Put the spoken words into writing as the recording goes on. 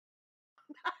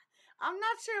I'm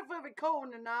not sure if we're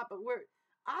recording or not, but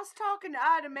I was talking to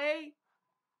Ida May.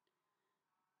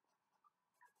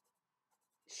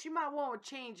 She might want to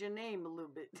change her name a little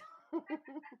bit.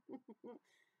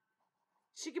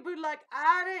 She could be like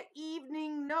Ida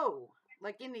Evening No.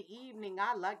 Like in the evening,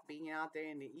 I like being out there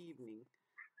in the evening.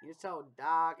 It's all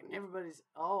dark and everybody's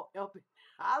all up in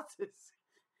houses.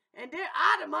 And they're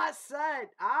out of my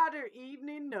sight. Ida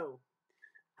Evening No.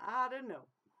 Ida No.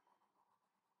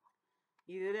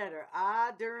 Either that or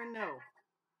Ider No.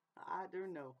 Ider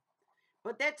No.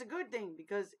 But that's a good thing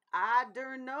because I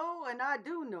do know and I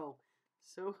do know.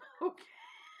 So, okay.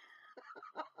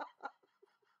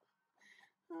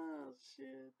 Oh,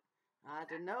 shit. I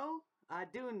don't know. I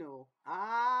do know.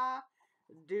 I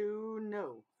do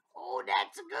know. Oh,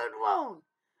 that's a good one.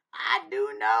 I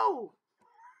do know.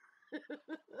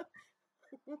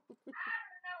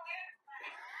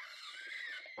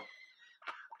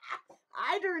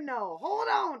 I don't know. Hold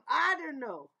on. I don't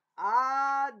know.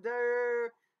 I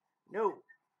do know.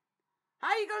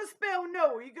 How you gonna spell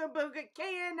no? You gonna put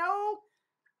K-N-O?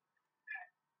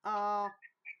 I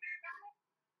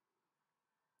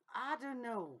don't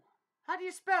know. How do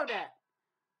you spell that?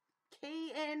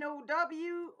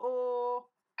 K-N-O-W or?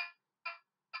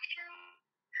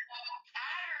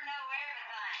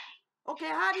 Okay,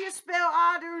 how do you spell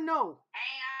I don't know?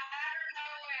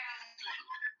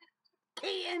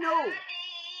 K-N-O.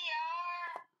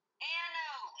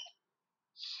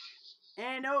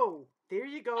 N-O. There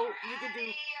you go.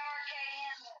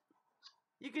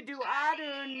 You could do I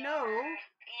don't know.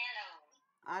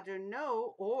 I don't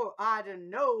know or I don't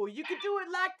know. You could do it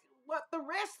like what the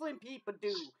wrestling people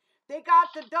do. They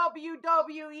got the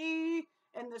WWE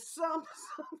and the some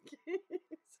kids.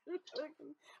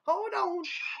 Hold on.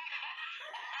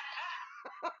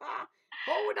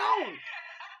 Hold on.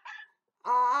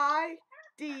 I-D-E-R-K-N-O.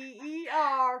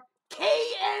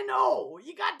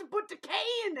 You got to put the K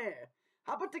in there.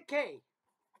 How about the K?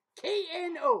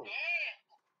 K-N-O.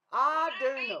 I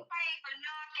don't know.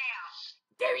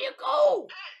 There you go.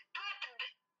 Put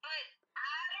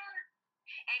Ider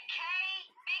and K,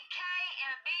 big K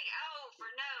and a big O for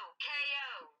no.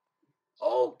 K-O.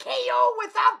 Oh, K-O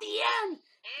without the N.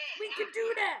 Yeah, we could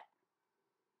do that.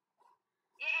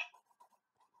 Yeah.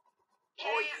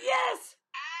 Oh, yes.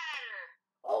 Ider.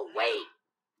 Oh, wait.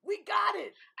 We got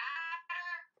it.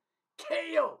 Ider.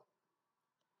 K-O.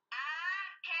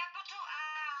 Capital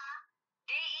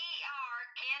I-D-E-R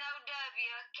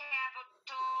N-O-W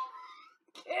capital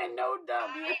N-O-W.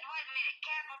 Wait a minute.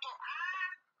 Capital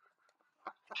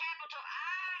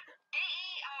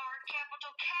I-D-E-R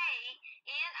capital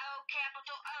K-N-O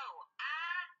capital O.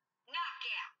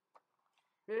 Knockout.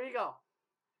 There you go.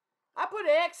 I put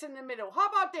an X in the middle. How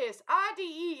about this?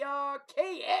 I-D-E-R-K-X-O.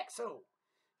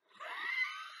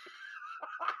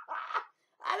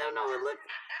 I don't know. It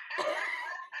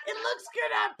looks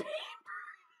good on paper.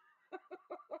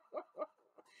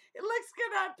 It looks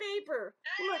good on paper.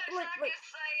 Look.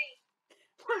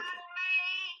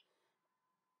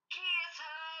 Kiss,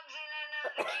 hugs, and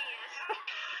another kiss.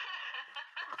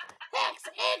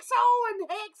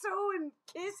 XO and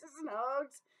kisses and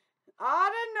hugs. I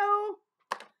don't know.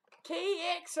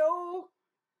 KXO.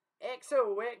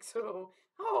 XOXO.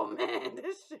 Oh man,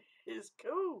 this shit is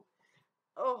cool.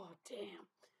 Oh damn.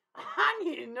 I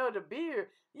need another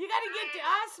beer. You gotta get the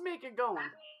ice maker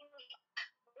going.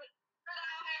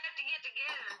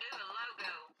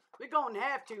 We're gonna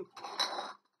have to.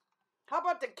 How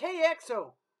about the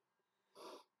KXO?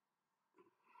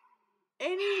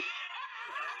 Any?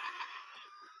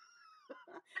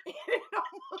 KXO.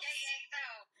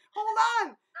 Hold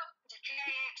on. The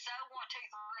KXO 1,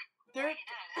 2, 3.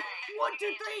 1,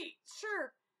 2, 3.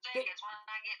 Sure. When I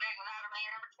get back without a man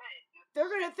number 2. They're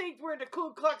gonna think we're the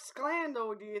Ku Klux Klan,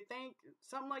 though. Do you think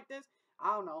something like this?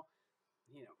 I don't know.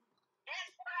 You know.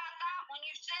 That's what I thought when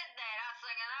you said that. I was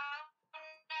thinking, oh,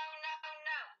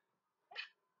 no.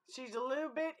 She's a little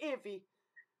bit iffy.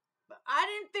 But I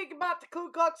didn't think about the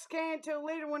Ku Klux Klan until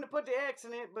later when they put the X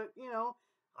in it. But, you know,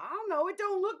 I don't know. It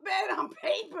don't look bad on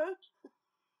paper.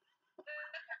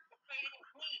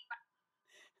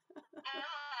 Hello,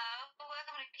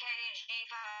 welcome to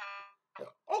KG5.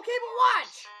 Okay, but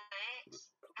watch.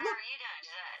 How are you doing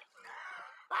today?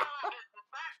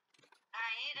 How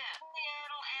you doing?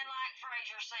 And like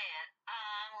Fraser said,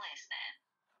 I'm listening.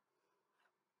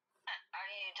 Are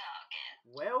you talking?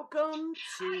 Welcome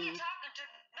to... Are you talking to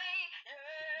me?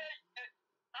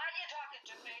 Are you talking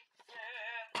to me?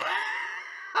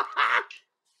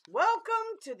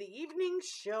 Welcome to the evening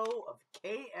show of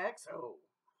KXO.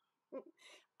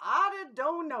 I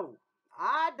don't know.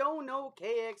 I don't know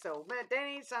KXO, but that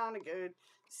ain't sounding good.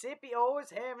 Sippy always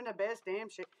having the best damn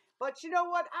shit. But you know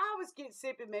what? I always get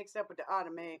Sippy mixed up with the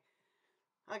automatic.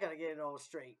 I gotta get it all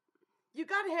straight. You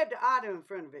gotta have the auto in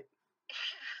front of it.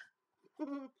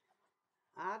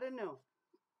 I don't know.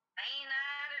 Ain't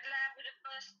I liable to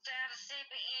bust out a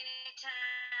Sippy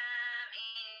anytime.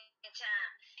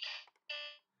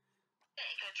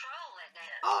 Control it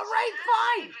now. All right,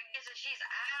 fine. She's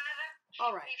Ider.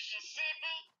 All right. If she's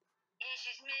Sippy, if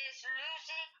she's Miss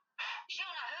Lucy, she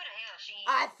don't know who the hell she is.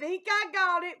 I think I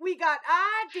got it. We got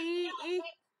IDE. She's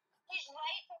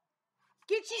late.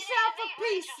 Get yourself a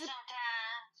piece.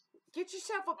 Sometimes. Get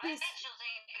yourself a piece. Rachel's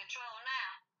in control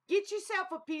now. Get yourself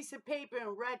a piece of paper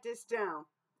and write this down.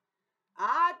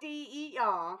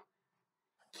 IDER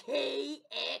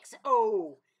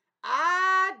KXO.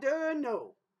 I don't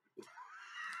know.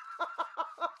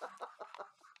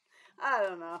 I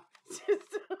don't know. Just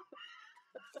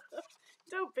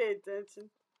don't pay attention.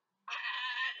 I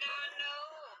don't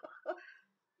know.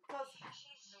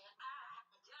 She said, I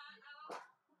don't know.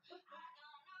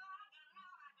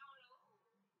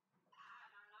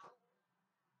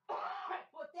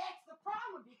 Well, that's the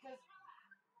problem because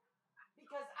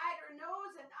Ider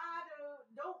knows and Ider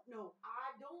don't know.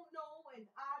 I don't know and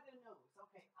Ider knows.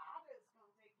 Okay, Ider is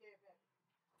gonna take care of that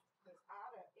because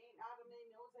Ider man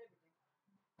knows everything.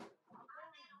 I'm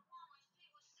telling you. She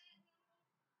was sitting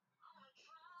on a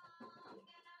trunk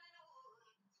down in the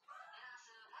woods, and I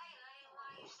said, "Hey, lady, why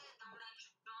you sitting on that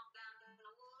trunk down in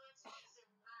the woods?" She said,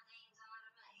 "My name's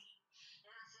Ider May,"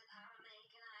 and I said, "Ider May,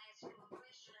 can I ask you a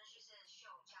question?" And she said,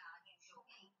 "Sure, child, use your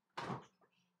game."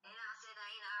 And I said,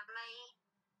 "Ain't Ider May?"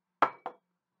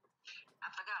 I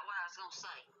forgot what I was gonna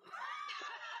say.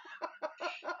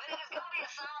 But if it's gonna be a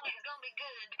song, it's gonna be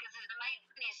good because it made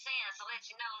any sense to let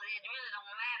you know that it really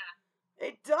don't matter.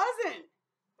 It doesn't.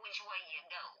 Which way you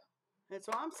go. That's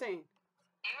what I'm saying.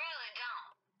 It really don't.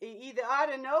 Either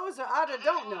Ider knows or Ider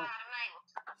don't know.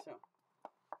 So.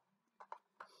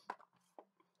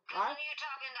 When you're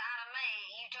talking to Ider May,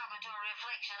 you're talking to a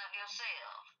reflection of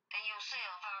yourself. And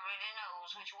yourself already knows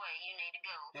which way you need to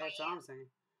go. That's what I'm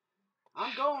saying.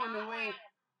 I'm going the way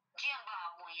Jim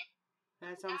Bob went.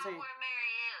 That's what I'm saying. Not where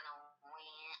Mary Ellen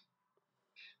went.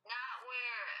 Not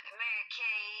where Mary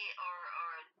Kay or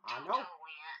Toto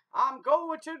went. I'm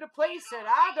going to the place that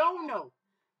I don't know.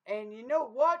 And you know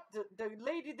what? The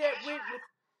lady that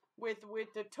went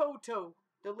with the Toto,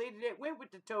 the lady that went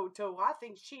with the Toto, I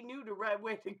think she knew the right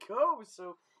way to go.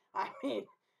 So, I mean,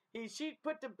 she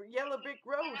put the yellow brick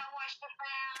road. You know what she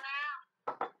found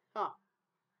out? Huh.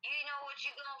 You know what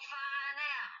you're going to find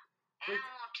out. And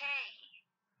I'm going to tell you.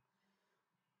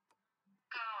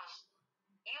 Because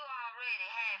you already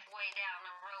halfway down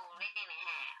the road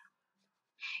anyhow.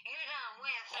 You done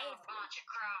went through a bunch of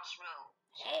crossroads.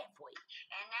 Halfway.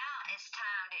 And now it's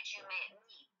time that you met me.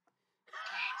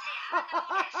 See, I know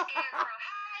that Scarecrow.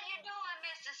 How you doing,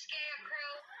 Mr.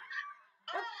 Scarecrow?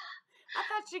 I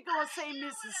thought you were going to say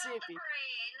Mississippi.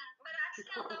 But I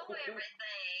still know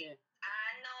everything. Yeah.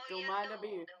 I know Don't you mind do, the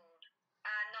beard. dude.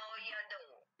 I know you do.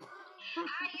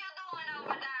 How you doing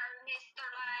over there, Mr.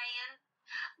 Lion?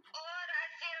 Oh, I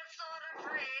feel sort of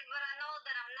afraid, but I know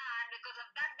that I'm not because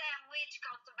if that damn witch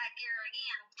comes back here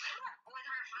again with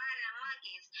her fighting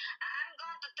monkeys, I'm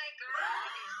going to take her out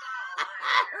with this dog.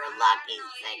 Her lucky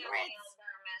cigarettes.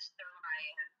 Mr.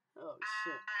 Lion. Oh,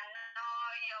 shit. I know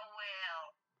you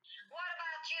will. What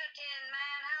about you, Tin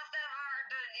Man? How's that hard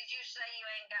did you say you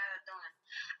ain't got it done?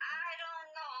 I don't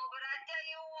know, but I tell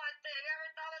you what,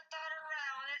 every time I turn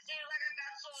around, it seems like I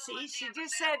got so much. See, she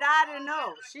just said, I don't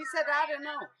know. She said, I don't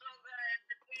know.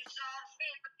 You saw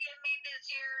fit to give me this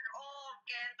here old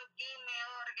candle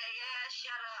email. Yeah,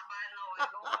 shut up. I know it.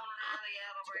 Go on around the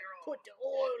Ellery Road. Put the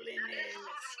oil in there. This is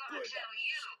what I'm going to tell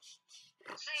you.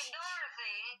 See,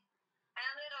 Dorothy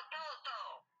and little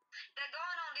Toto, they're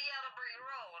going on the Ellery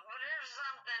Road, but there's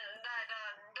something that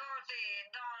Dorothy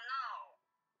don't know.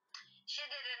 She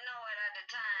didn't know it at the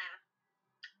time.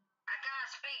 I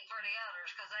can't speak for the others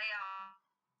because they all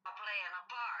are playing a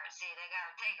part. See, they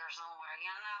got to take her somewhere,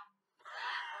 you know?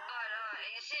 But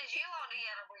since you on the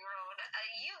Ellery Road,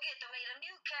 you get to meet a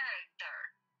new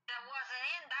character that wasn't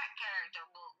in that character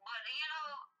book. But, you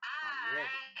know,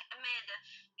 met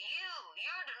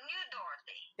you're the new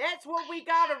Dorothy. That's what we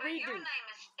got to redo. Your name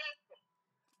is Stephanie.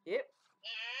 Yep.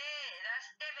 Yeah, that's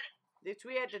Stephanie. This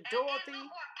we had the Dorothy. And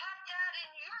look what popped out in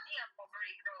your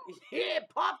Ellery Road. Yeah,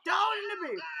 popped out in the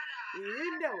beard.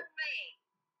 You know it.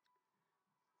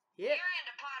 Yep. You're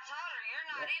into Potts Holler. You're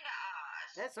not into Oz.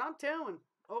 That's what I'm telling.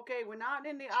 Okay, we're not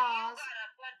in the Oz. You got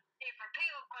a bunch of different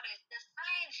people, but it's the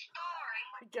same story.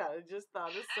 I just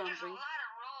thought of something. There's a lot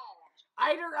of roads.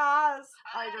 Ider Oz.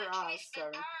 Another Ider Oz, twist and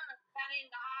sorry. turn down in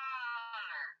the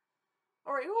holler.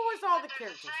 Alright, who was all But the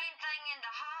there's characters? the same thing in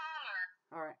the holler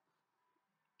Alright.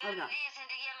 that I'm not. it is in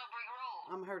the Yellow Brick Road.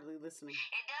 I'm hardly listening.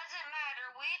 It doesn't matter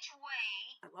which way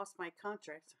I lost my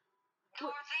contract.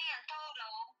 Dorothy and Toto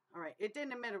Alright, it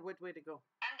didn't matter which way to go.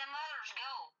 and the mothers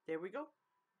go. There we go.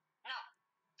 No.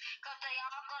 Because they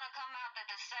all gonna come out at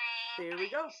the same There place. we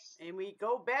go. And we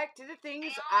go back to the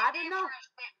things The I only don't know. difference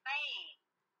it made.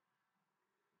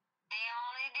 The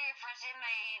only difference it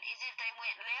made is if they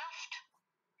went left,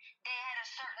 they had a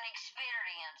certain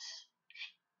experience.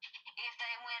 If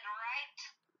they went right,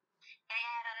 they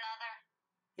had another.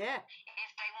 Yeah.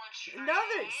 If they went straight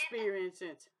Another ahead, experience.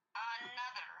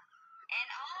 another. And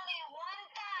only one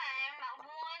time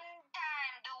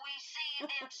do we see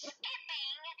them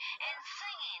skipping and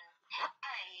singing.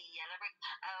 Hey, Yellow Brick,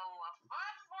 oh, what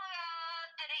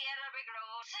to the Yellow Brick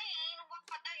Road scene? What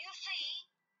do you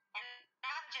see? And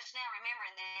I'm just now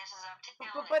remembering this as I'm telling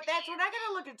it. But that's what I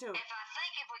gotta look into. If I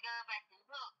think if we go back and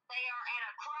look, they are at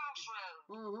a crossroad.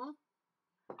 Mm-hmm.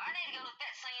 I need to go look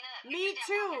that scene up. Me It's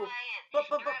too. in my head. But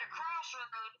They're at a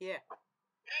crossroad. yeah.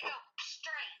 They go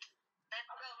straight. They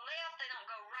don't go left. They don't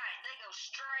go right. They go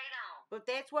straight on. But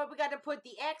that's why we gotta put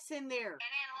the X in there.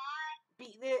 And in line,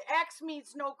 The X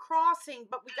means no crossing,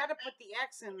 but we gotta put the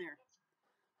X in there.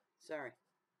 Sorry.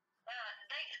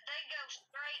 they go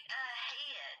straight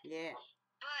ahead. Yeah.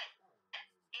 But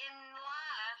in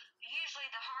life, usually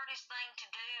the hardest thing to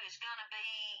do is gonna be.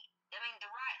 I mean,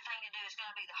 the right thing to do is going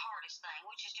to be the hardest thing,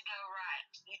 which is to go right.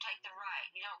 You take the right.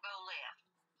 You don't go left.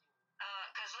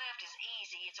 Because left is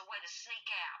easy. It's a way to sneak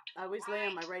out. I always lay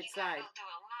on my right you side. Go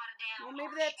through a lot of damn Well,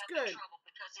 maybe harsh that's good. trouble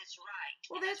because it's right.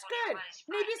 Well, And that's what good. everybody's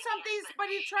Maybe fighting against.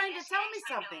 somebody's trying to in this tell case, me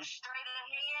they something. Go straight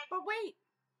ahead. But wait.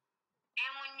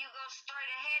 And when you go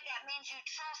straight ahead, that means you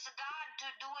trust God to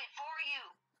do it for you.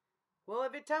 Well,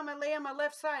 every time I lay on my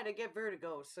left side, I get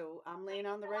vertigo, so I'm laying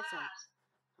on the right side.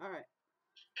 All right.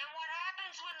 And what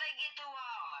happens when they get to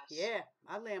Oz? Yeah,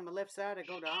 I lay on my left side, I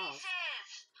go to He Oz.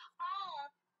 says, home.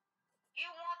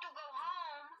 You want to go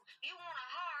home. You want a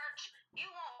heart. You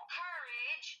want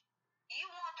courage. You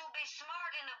want to be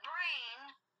smart in the brain.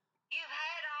 You've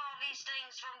had all these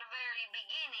things from the very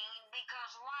beginning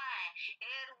because why?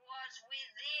 It was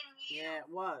within you. Yeah,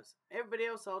 it was. Everybody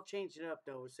else all changed it up,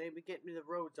 though. Say we get me the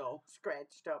roads all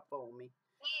scratched up on me.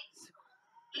 It's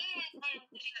in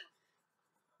you.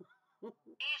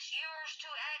 It's yours to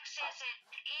access at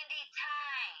any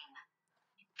time.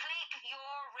 Click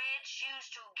your red shoes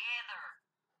together.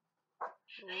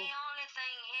 The only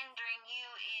thing hindering you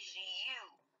is you.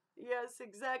 Yes,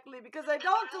 exactly. Because I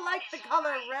don't like the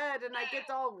color red, and I get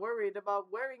all worried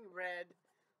about wearing red.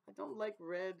 I don't like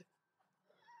red.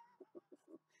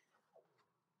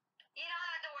 You don't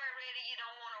have to wear red if you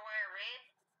don't want to wear red.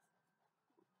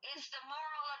 It's the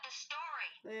moral of the story.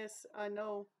 Yes, I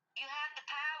know. You have the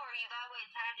power. You've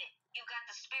always had it. You got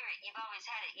the spirit. You've always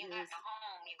had it. You got the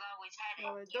home. You've always had it.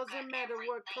 It doesn't matter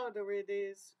what color it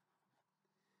is.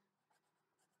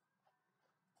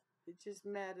 It just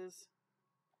matters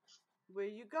where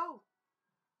you go.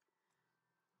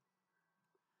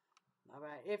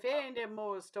 Alright, if it ain't that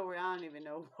more story, I don't even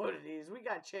know what it is. We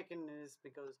got checking this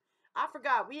because I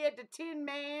forgot. We had the Tin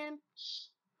Man.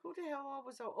 Who the hell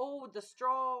was the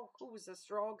straw? Who was the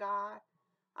straw guy?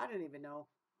 I don't even know.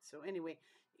 So anyway,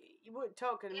 you were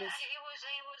talking to Miss. He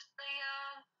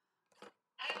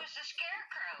was the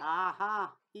scarecrow.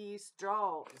 He's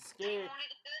straw, scared. He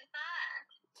wanted a good mind.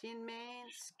 Tin Man,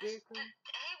 scarecrow.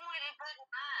 He wanted a good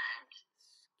mind.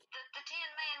 The Tin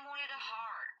Man wanted a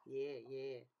heart. Yeah.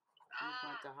 He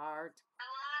wanted the heart. The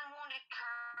lion wanted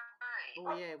courage.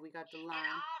 Oh yeah, we got the lion.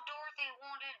 And all Dorothy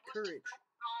wanted was Courage. to go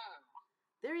home.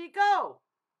 There you go.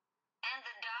 And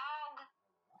the dog,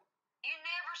 you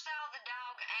never saw the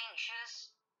dog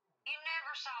anxious. You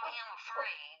never saw him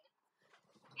afraid.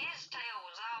 His tail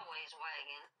was always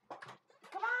wagging.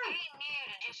 Come on. He knew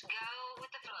to just go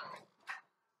with the flow.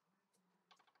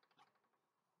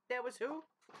 That was who?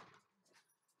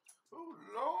 Oh,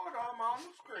 Lord, I'm on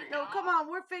the screen. No, come on.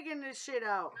 We're figuring this shit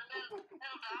out. The little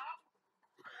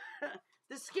dog,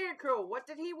 The scarecrow. What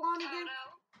did he want again?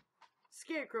 Toto,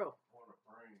 Scarecrow. What a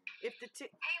brain. If the he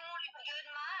wanted a good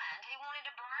mind. He wanted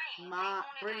a brain. He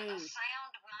brain. wanted a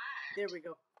sound mind. There we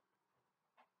go.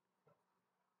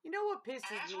 You know what pisses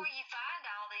And that's me? where you find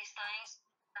all these things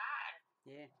inside.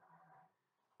 Yeah.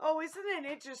 Oh, isn't it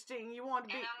interesting? You want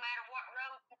to be. And no matter what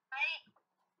road you take,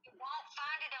 you won't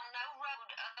find it on no road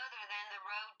other than the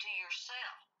road to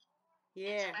yourself.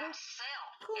 Yeah. It's about self.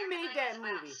 Who made Everything that is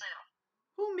about movie? self.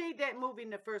 Who made that movie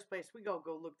in the first place? We gotta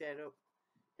go look that up.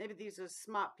 Maybe these are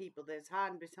smart people that's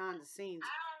hiding behind the scenes.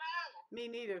 I don't know. Me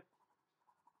neither.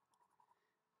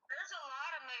 There's a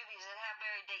lot of movies that have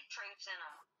very deep truths in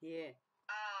them. Yeah.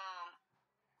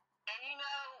 And you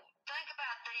know, think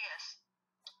about this.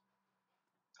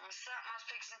 There's something I was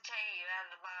fixing to tell you out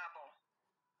of the Bible.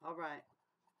 All right.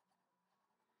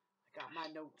 I got my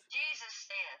notes. Jesus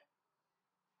said,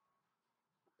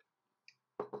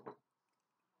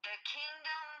 the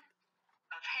kingdom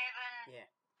of heaven. Yeah.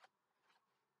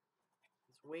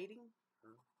 It's waiting.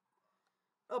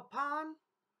 Upon.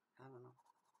 I don't know.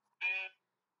 And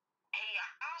he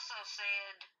also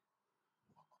said,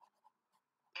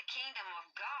 the kingdom of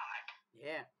God.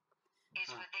 Yeah. Is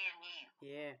within you.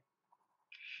 Yeah.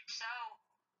 So,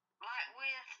 like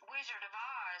with Wizard of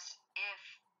Oz, if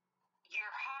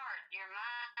your heart, your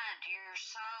mind, your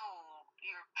soul,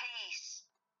 your peace,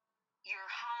 your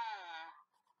home,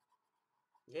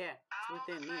 yeah, it's all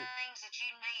within the me. things that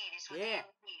you need is within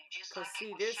you, just like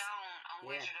see, it was this, shown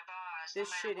on Wizard of Oz. This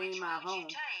no matter shit which ain't my road home.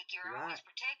 you take, you're always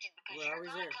protected because We're you're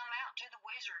always going to there. come out to the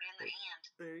wizard in the end.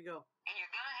 There you go. And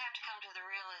you're going to have to come to the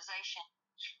realization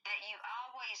that you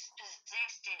always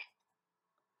possessed it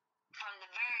from the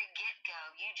very get-go.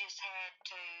 You just had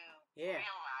to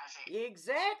realize it.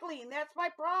 Exactly, and that's my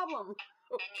problem.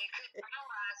 And you couldn't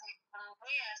realize it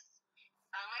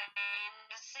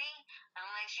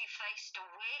unless you faced a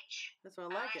witch. That's what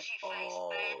I like it. You faced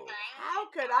bad things. How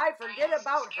could I forget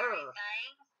about her?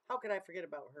 How could I forget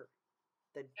about her?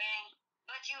 But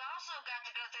you also got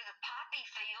to go through the poppy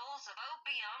fields of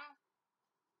opium,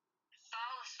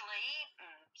 fall asleep,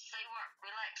 and see what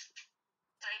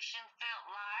relaxation felt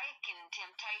like, and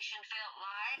temptation felt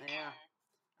like. Yeah. And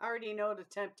I already know the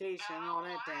temptation and all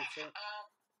that damn shit.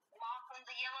 Walking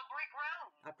the yellow brick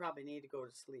road. I probably need to go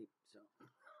to sleep, so.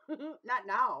 Not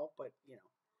now, but, you know.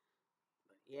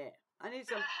 But, yeah. I need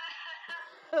some...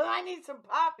 I need some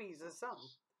poppies or something.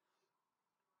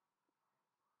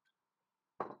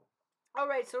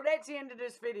 Alright, so that's the end of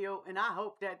this video, and I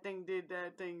hope that thing did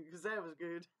that thing, because that was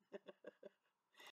good.